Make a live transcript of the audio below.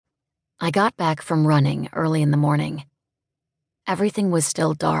I got back from running early in the morning. Everything was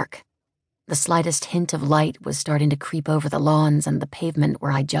still dark. The slightest hint of light was starting to creep over the lawns and the pavement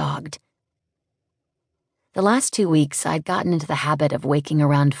where I jogged. The last 2 weeks, I'd gotten into the habit of waking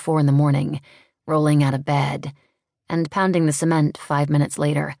around 4 in the morning, rolling out of bed, and pounding the cement 5 minutes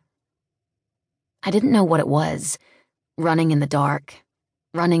later. I didn't know what it was, running in the dark,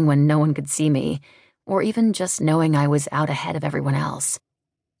 running when no one could see me, or even just knowing I was out ahead of everyone else.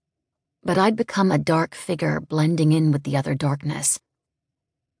 But I'd become a dark figure blending in with the other darkness.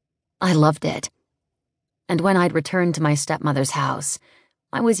 I loved it. And when I'd returned to my stepmother's house,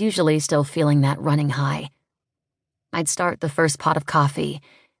 I was usually still feeling that running high. I'd start the first pot of coffee,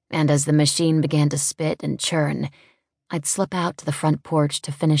 and as the machine began to spit and churn, I'd slip out to the front porch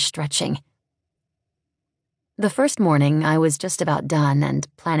to finish stretching. The first morning, I was just about done and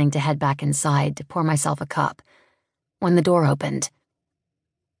planning to head back inside to pour myself a cup, when the door opened.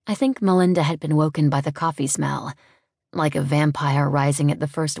 I think Melinda had been woken by the coffee smell, like a vampire rising at the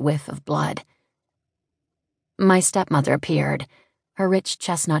first whiff of blood. My stepmother appeared, her rich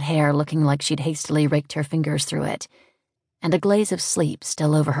chestnut hair looking like she'd hastily raked her fingers through it, and a glaze of sleep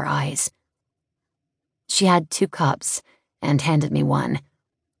still over her eyes. She had 2 cups and handed me one,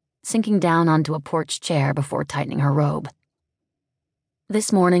 sinking down onto a porch chair before tightening her robe.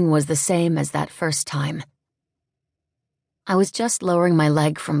 This morning was the same as that first time. I was just lowering my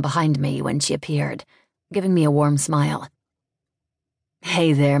leg from behind me when she appeared, giving me a warm smile.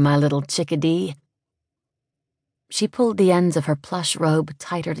 "Hey there, my little chickadee." She pulled the ends of her plush robe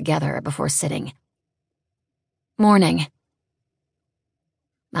tighter together before sitting. "Morning."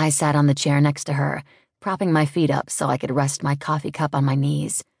 I sat on the chair next to her, propping my feet up so I could rest my coffee cup on my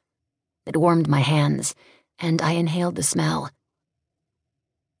knees. It warmed my hands, and I inhaled the smell.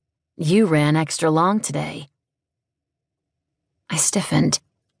 "You ran extra long today." I stiffened.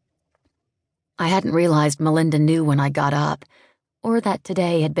 I hadn't realized Melinda knew when I got up, or that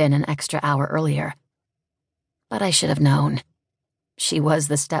today had been an extra hour earlier. But I should have known. She was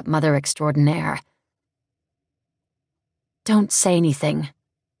the stepmother extraordinaire. "Don't say anything,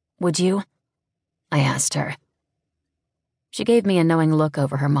 would you?" I asked her. She gave me a knowing look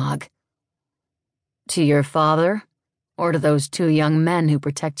over her mug. "To your father, or to those 2 young men who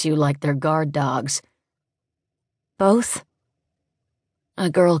protect you like they're guard dogs?" "Both?" A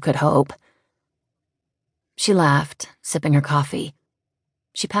girl could hope. She laughed, sipping her coffee.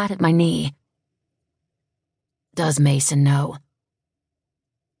 She patted my knee. "Does Mason know?"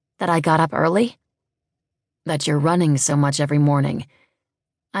 "That I got up early?" "That you're running so much every morning.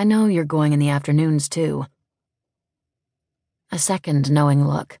 I know you're going in the afternoons, too." A second knowing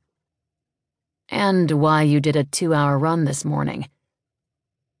look. "And why you did a 2-hour run this morning."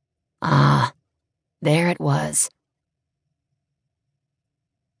 Ah, there it was.